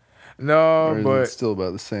 No, Or is it but still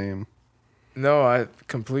about the same? no, I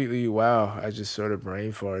completely. Wow, I just sort of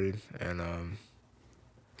brain farted and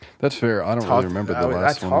That's fair. I don't really remember the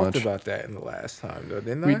last I one talked much. about that in the last time though,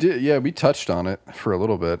 didn't We I? did, yeah, we touched on it for a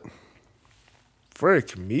little bit.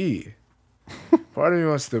 Frick me. Part of me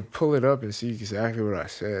wants to pull it up and see exactly what I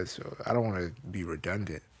said, so I don't want to be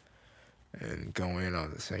redundant and go in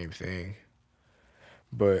on the same thing.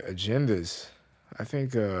 But agendas, I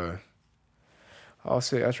think I'll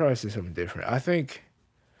try to say something different. I think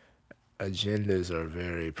agendas are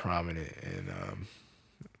very prominent in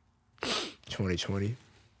 2020.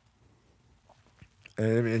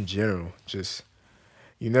 And in general, just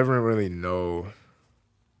you never really know.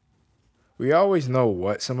 We always know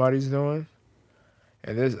what somebody's doing.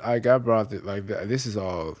 And this, I got brought it like that. This is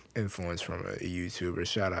all influence from a YouTuber.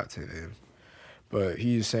 Shout out to them. But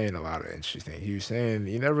he was saying a lot of interesting things. He was saying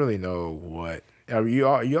you never really know what. You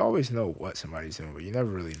always know what somebody's doing, but you never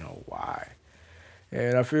really know why.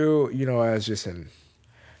 And I feel as just in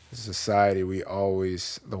society,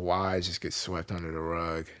 the why just gets swept under the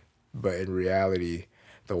rug. But in reality,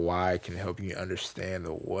 the why can help you understand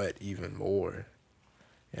the what even more,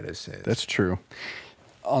 in a sense. That's true.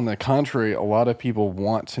 On the contrary, a lot of people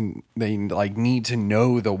need to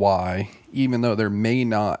know the why, even though there may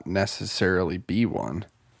not necessarily be one.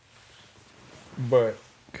 But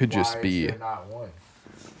Could just why be is there not one?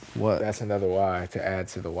 what? That's another why to add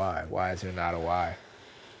to the why. Why is there not a why?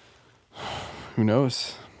 Who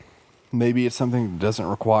knows? Maybe it's something that doesn't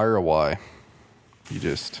require a why. You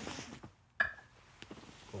just.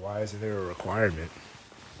 Why isn't there a requirement?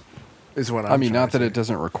 Is what I mean, trying not to that say. it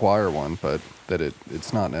doesn't require one, but that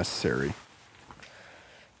it's not necessary. I'm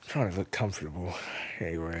trying to look comfortable.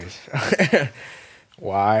 Anyways.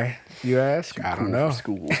 Why, you ask? I don't know. For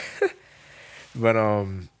school. But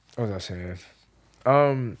what was I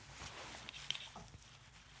saying?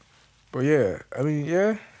 But yeah, I mean,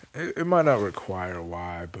 yeah, it might not require a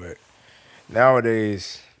why, but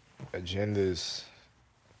nowadays agendas,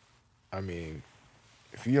 I mean,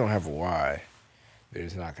 if you don't have a why,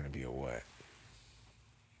 there's not going to be a what.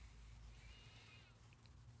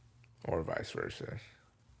 Or vice versa.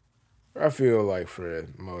 I feel like for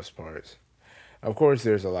most parts. Of course,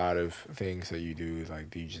 there's a lot of things that you do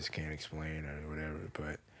like you just can't explain or whatever,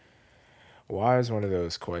 but why is one of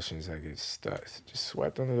those questions that gets stuck, just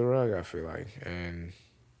swept under the rug, I feel like. And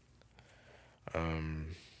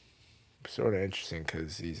sort of interesting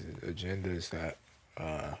because these agendas that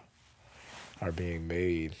are being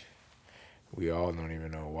made, we all don't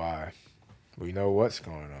even know why. We know what's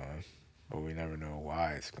going on, but we never know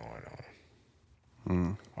why it's going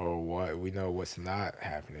on. Or what we know what's not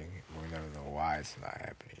happening, but we never know why it's not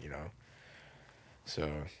happening,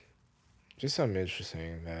 So, just something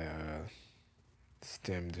interesting that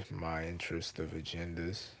stemmed my interest of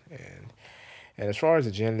agendas. And as far as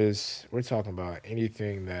agendas, we're talking about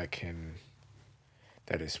anything that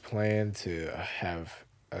is planned to have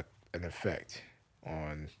an effect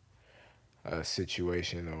on a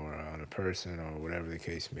situation or on a person or whatever the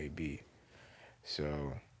case may be.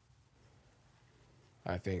 So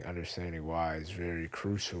I think understanding why is very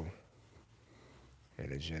crucial in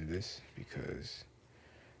agendas because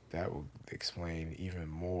that will explain even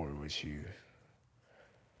more what you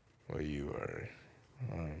are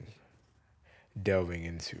delving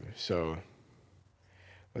into. So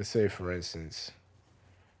let's say, for instance,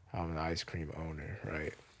 I'm an ice cream owner,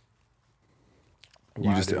 right?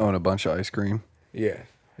 You just own a bunch of ice cream? Yeah,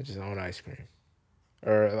 I just own ice cream.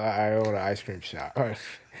 Or I own an ice cream shop.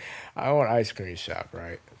 I own an ice cream shop,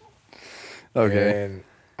 right? Okay. And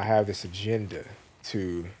I have this agenda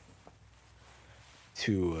to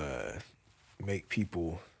make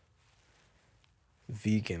people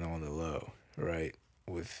vegan on the low, right?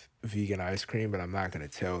 With vegan ice cream, but I'm not going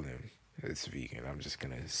to tell them it's vegan. I'm just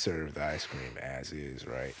going to serve the ice cream as is,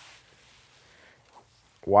 right?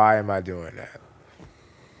 Why am I doing that?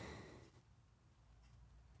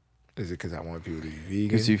 Is it because I want people to be vegan?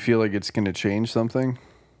 Because you feel like it's going to change something?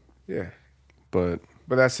 Yeah. But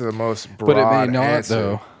But that's the most broad But it may not, answer.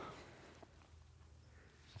 though.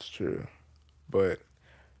 It's true. But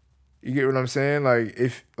you get what I'm saying? Like,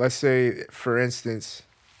 if, let's say, for instance,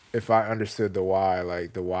 if I understood the why,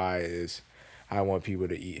 like the why is I want people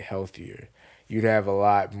to eat healthier, you'd have a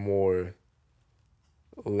lot more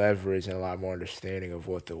leverage and a lot more understanding of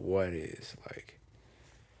what the what is. Like,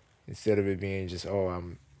 instead of it being just, oh,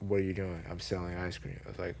 what are you doing? I'm selling ice cream. I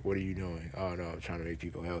was like, what are you doing? Oh, no, I'm trying to make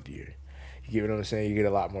people healthier. You get what I'm saying? You get a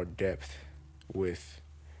lot more depth with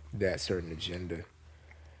that certain agenda.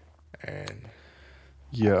 And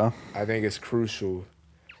Yeah. I think it's crucial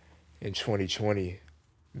in 2020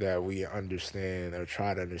 that we understand or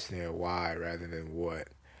try to understand why rather than what.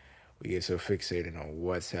 We get so fixated on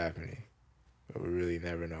what's happening, but we really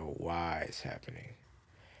never know why it's happening.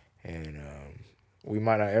 And we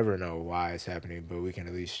might not ever know why it's happening, but we can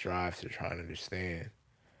at least strive to try and understand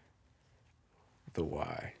the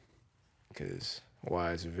why, because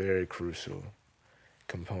why is a very crucial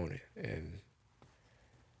component in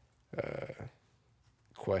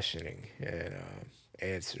questioning and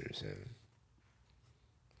answers and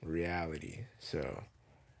reality. So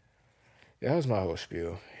yeah, that was my whole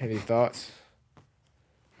spiel. Any thoughts?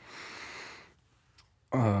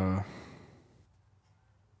 I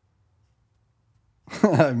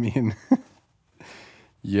mean,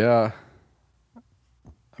 yeah.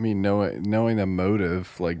 I mean, knowing the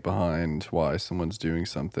motive like behind why someone's doing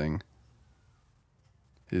something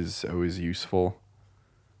is always useful.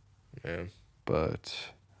 Yeah.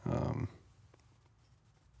 But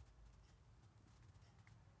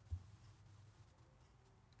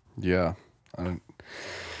yeah,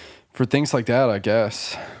 for things like that, I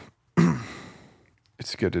guess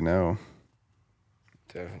it's good to know.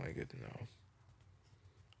 Definitely good to know.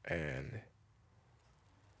 And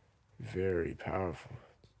very powerful.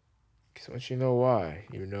 Because once you know why,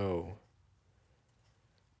 you know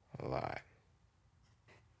a lot,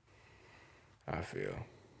 I feel.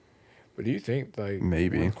 But do you think, like,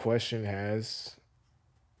 Maybe. one question has,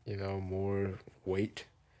 more weight?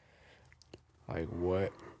 Like,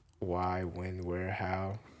 what, why, when, where,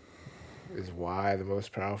 how? Is why the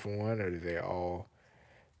most powerful one, or do they all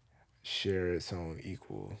share its own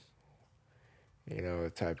equal,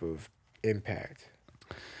 type of impact?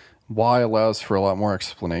 Why allows for a lot more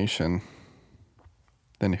explanation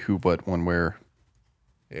than who, what, when, where.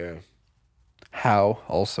 Yeah. How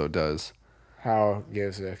also does. How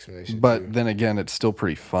gives the explanation But too. then again, it's still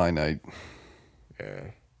pretty finite.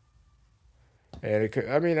 Yeah. And it could,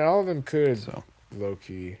 all of them could So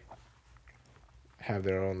low-key have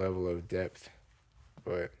their own level of depth.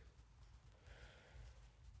 But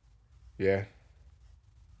yeah,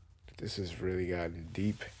 this has really gotten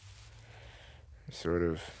deep, sort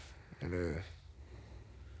of in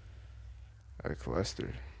a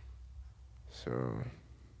cluster. So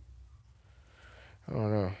I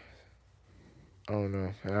don't know.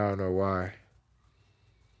 And I don't know why.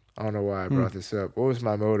 I don't know why I brought this up. What was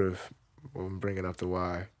my motive when bringing up the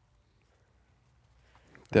why?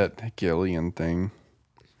 that Hegelian thing.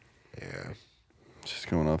 Yeah. Just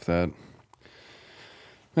going off that.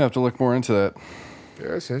 I have to look more into that. Yeah,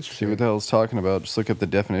 that's See interesting. what the hell it's talking about. Just look up the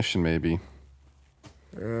definition, maybe.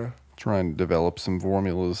 Yeah. Try and develop some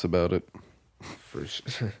formulas about it. For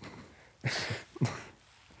sure.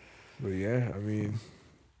 But yeah,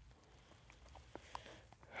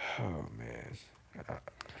 oh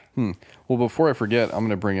man. Well, before I forget, I'm going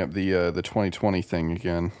to bring up the 2020 thing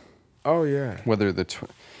again. Oh yeah. Whether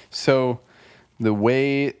so the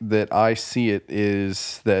way that I see it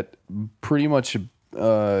is that pretty much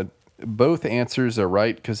both answers are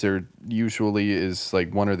right, because there usually is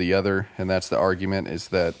like one or the other, and that's the argument, is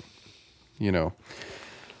that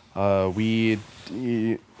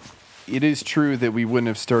it is true that we wouldn't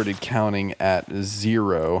have started counting at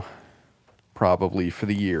 0 probably for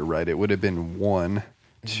the year, right? It would have been 1,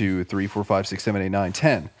 2, 3, 4, 5, 6, 7, 8, 9,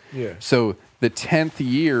 10. Yeah. So the 10th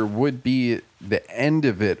year would be the end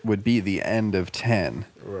of it, would be the end of 10.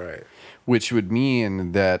 Right. Which would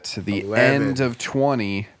mean that the 11. end of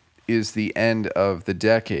 20 is the end of the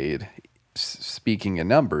decade, speaking in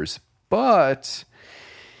numbers. But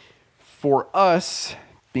for us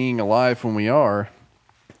being alive when we are,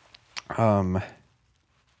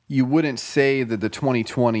 you wouldn't say that the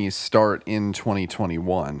 2020s start in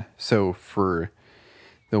 2021. So for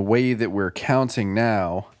the way that we're counting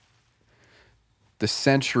now, the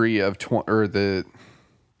century of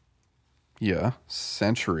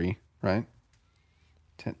century, right?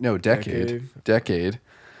 Decade. Decade.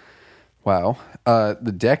 Wow.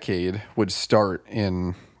 The decade would start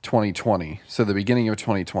in 2020. So the beginning of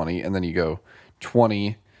 2020, and then you go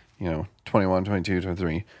 20, 21, 22,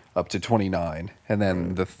 23, up to 29. And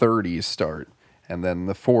then the 30s start. And then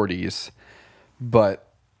the 40s. But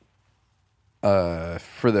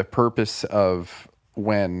for the purpose of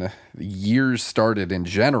when years started in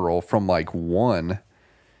general, from like 1,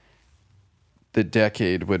 the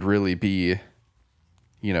decade would really be,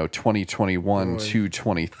 2021 to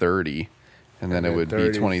 2030. And then it would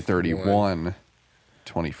be 2031,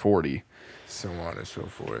 2040. So on and so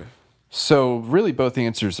forth. So really both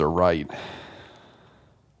answers are right.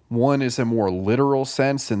 One is a more literal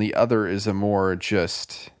sense and the other is a more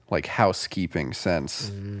just like housekeeping sense.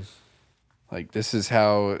 Mm-hmm. Like this is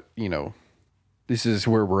how, this is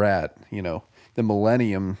where we're at, The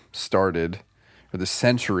millennium started, or the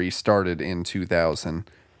century started in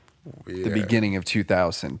 2000, the beginning of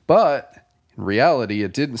 2000. But in reality,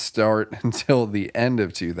 it didn't start until the end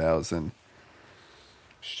of 2000.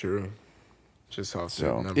 It's true. Just off the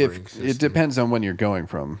So numbering system. It depends on when you're going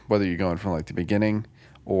from, whether you're going from like the beginning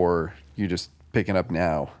or you're just picking up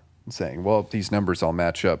now and saying, well, these numbers all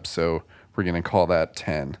match up, so we're going to call that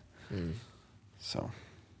 10. Mm. So.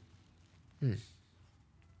 Yeah,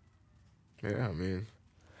 I mean,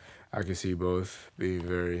 I can see both being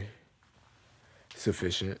very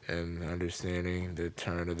sufficient and understanding the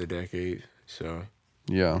turn of the decade. So.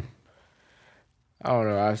 Yeah. I don't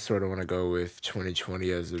know. I sort of want to go with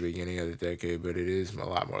 2020 as the beginning of the decade, but it is a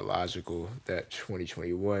lot more logical that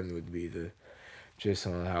 2021 would be just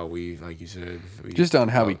on how we, like you said. Just on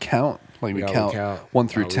how we count. Like we count 1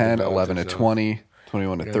 through 10, 11 to 20,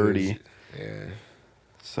 21 to 30. Yeah.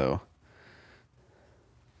 So.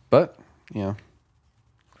 But,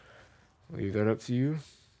 leave that up to you.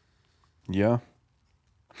 Yeah.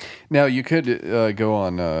 Now, you could go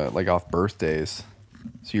on, like, off birthdays.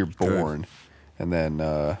 So you're born. Good. And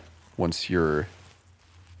then once you're,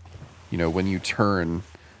 when you turn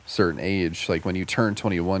a certain age, like when you turn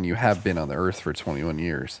 21, you have been on the earth for 21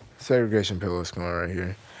 years. Segregation pillows going right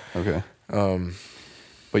here. Okay.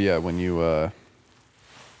 But yeah, when you,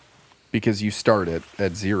 because you start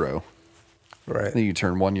at 0. Right. Then you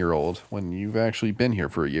turn 1 year old when you've actually been here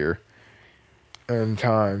for a year. And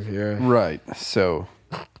time, yeah. Right. So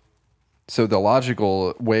the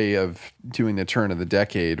logical way of doing the turn of the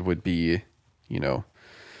decade would be, the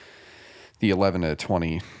 11 to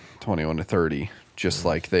 20, 21 to 30, just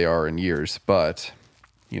like they are in years. But,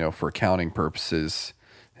 for accounting purposes,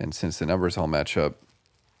 and since the numbers all match up,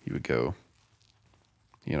 you would go,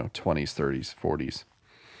 20s, 30s, 40s.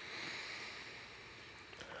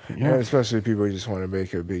 Yeah, especially people who just want to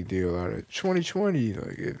make a big deal out of 2020.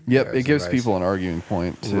 Like it gives people an arguing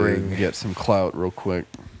point to get some clout real quick.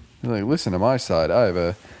 They're like, listen to my side.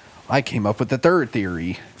 I came up with the third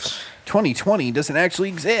theory. 2020 doesn't actually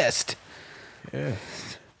exist. Yeah.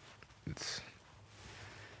 It's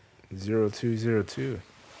 0202.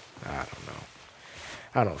 I don't know.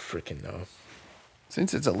 I don't freaking know.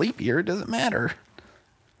 Since it's a leap year, it doesn't matter.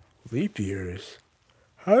 Leap years?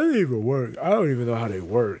 How do they even work? I don't even know how they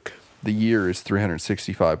work. The year is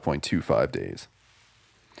 365.25 days.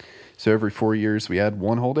 So every 4 years, we add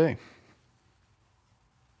 1 whole day.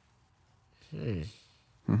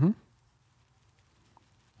 Mm-hmm.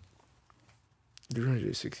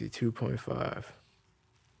 362.5.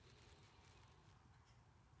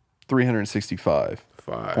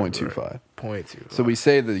 365.25. So we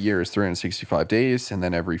say the year is 365 days, and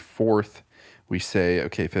then every 4th, we say,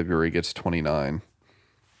 okay, February gets 29.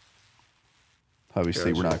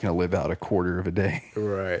 Obviously, We're not going to live out a quarter of a day.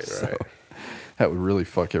 Right, so right. That would really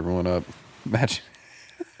fuck everyone up.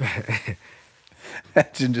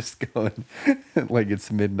 Imagine just going like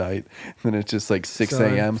it's midnight, and then it's just like 6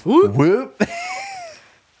 a.m. Whoop.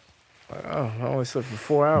 Oh, I only slept for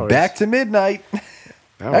 4 hours. Back to midnight.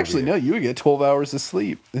 Actually, no, you would get 12 hours of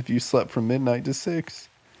sleep if you slept from midnight to 6.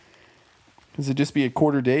 Does it just be a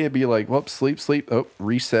quarter day? It'd be like, whoop, sleep, oh,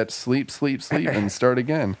 reset, sleep, and start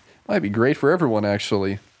again. Might be great for everyone,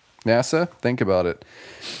 actually. NASA, think about it.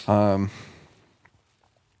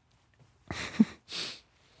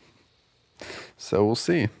 So we'll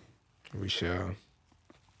see. We shall.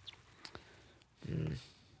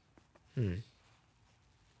 But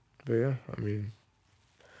yeah, I mean,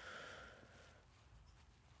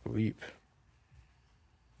 leap.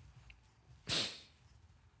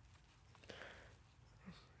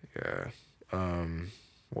 Yeah.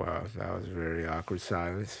 Wow, that was a very awkward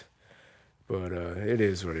silence. But it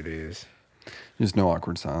is what it is. There's no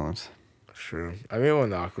awkward silence. True. I mean, it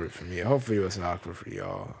wasn't awkward for me. Hopefully it wasn't awkward for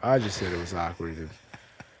y'all. I just said it was awkward to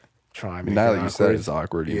try and make now it that you awkward. said it's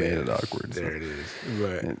awkward, you made it awkward. There it is.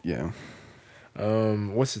 But yeah.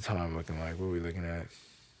 What's the time looking like? What are we looking at?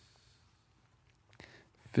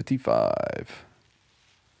 55.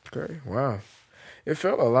 Okay, wow. It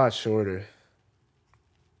felt a lot shorter.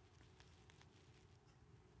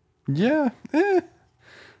 Yeah, I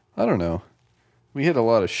don't know. We hit a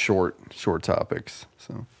lot of short topics.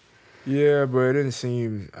 So Yeah, but it didn't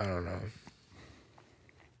seem. I don't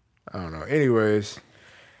know. Anyways,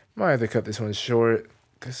 might have to cut this one short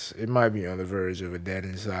because it might be on the verge of a dead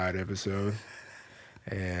inside episode,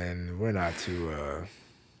 and we're not too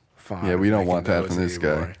fond. yeah, of we don't making want that from those this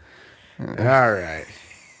anymore. guy. All right,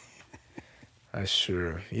 that's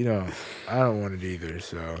true. I don't want it either.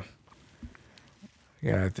 So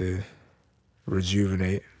you gotta have to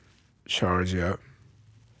rejuvenate, charge up,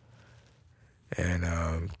 and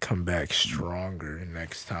come back stronger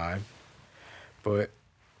next time. But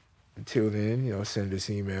until then, send us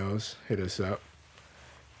emails, hit us up,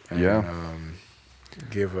 and Yeah.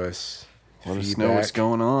 give us Let us feedback. know what's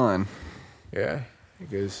going on. Yeah,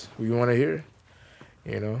 because we want to hear.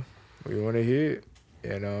 We want to hear it.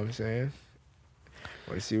 You know what I'm saying?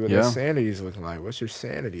 Want to see what Yeah. our sanity's looking like. What's your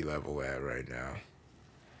sanity level at right now?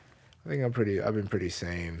 I think I've been pretty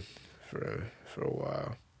sane for a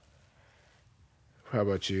while. How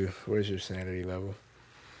about you? Where's your sanity level?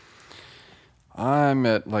 I'm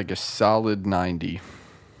at like a solid 90,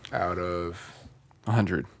 Out of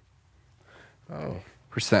 100%. Oh,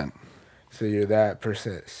 so you're that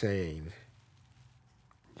percent sane.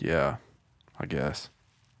 Yeah, I guess.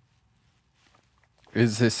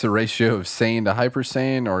 Is this a ratio of sane to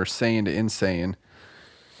hypersane or sane to insane?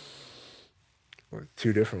 Well,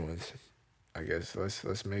 two different ones, I guess.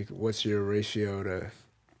 Let's make. What's your ratio to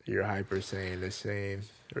your hyper sane to sane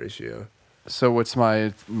ratio? So what's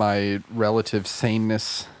my relative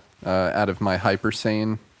saneness out of my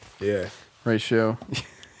hypersane Yeah. ratio?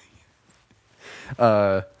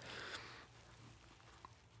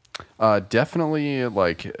 Definitely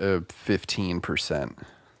like 15%.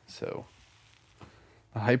 So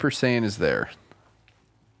hypersane is there.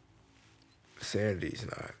 Sanity's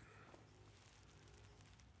not.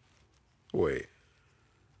 Wait.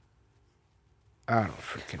 I don't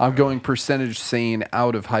freaking know. I'm going percentage sane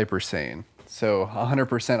out of hypersane. So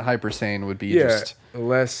 100% hypersane would be just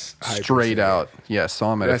less straight hyper-sane. out. Yeah, so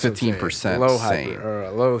I'm at That's a what I'm saying. 15% Low sane. hyper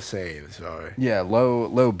or low sane, sorry. Yeah,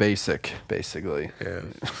 low basic, basically. Yeah.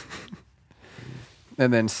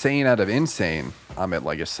 And then sane out of insane, I'm at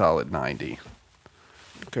like a solid 90.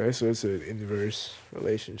 Okay, so it's an inverse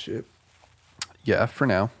relationship Yeah, for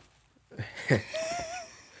now.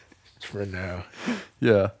 for now.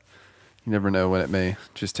 Yeah. You never know when it may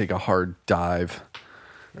just take a hard dive.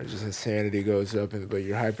 Or just insanity goes up, but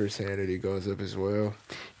your hyper sanity goes up as well.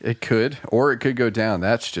 It could, or it could go down.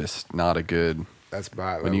 That's just not a good. That's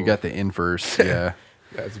bot level. When you got the inverse, yeah.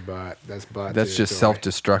 That's bot. That's bot. That's just territory.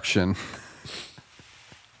 self-destruction.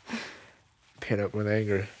 Pin up with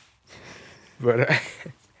anger. But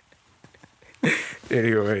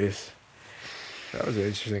anyways, that was an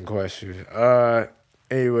interesting question.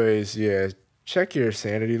 Anyways, yeah, check your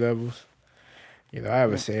sanity levels. I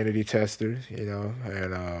have a sanity tester,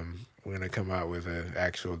 and we're gonna come out with an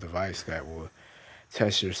actual device that will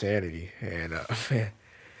test your sanity, and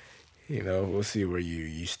we'll see where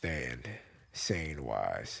you stand, sane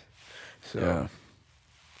wise. So Yeah.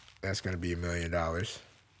 that's gonna be $1 million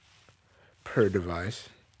per device,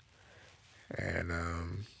 and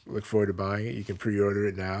look forward to buying it. You can pre-order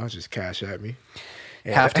it now. Just cash at me.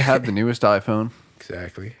 Have to have the newest iPhone.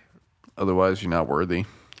 Exactly. Otherwise, you're not worthy.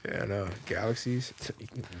 Yeah, no. Galaxies, you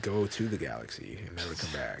can go to the galaxy and never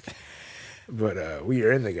come back. But we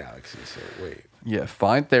are in the galaxy, so wait. Yeah,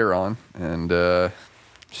 find Theron and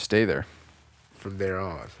stay there. From there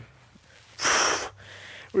on.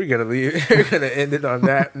 We're going to leave. We're going to end it on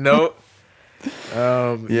that note.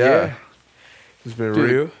 Yeah. It's been Dude,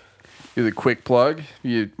 real. Do the quick plug. If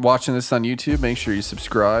you're watching this on YouTube, make sure you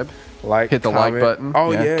subscribe. Hit the like button.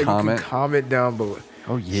 Oh, Yeah, yeah. comment. You can comment down below.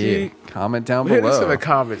 Oh, yeah. See, comment down hit us in below. the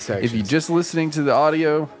comment section. If you're just listening to the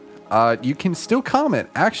audio, you can still comment.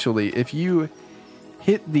 Actually, if you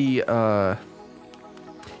hit the,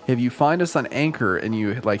 if you find us on Anchor and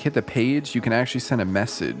you hit the page, you can actually send a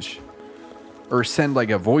message or send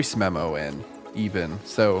a voice memo in even.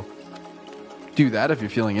 So do that if you're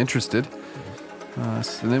feeling interested.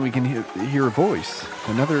 So then we can hear a voice,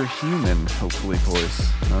 another human, hopefully, voice.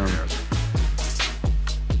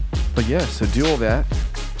 But yeah, so do all that.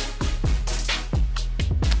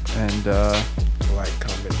 And like,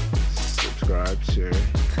 comment, subscribe, share.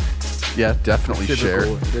 yeah, definitely share.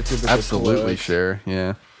 The typical Absolutely plugs. share.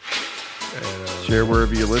 Yeah. And, Share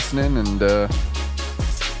wherever you're listening, and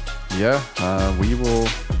we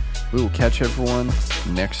will catch everyone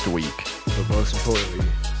next week. but most importantly,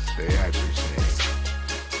 stay hyper.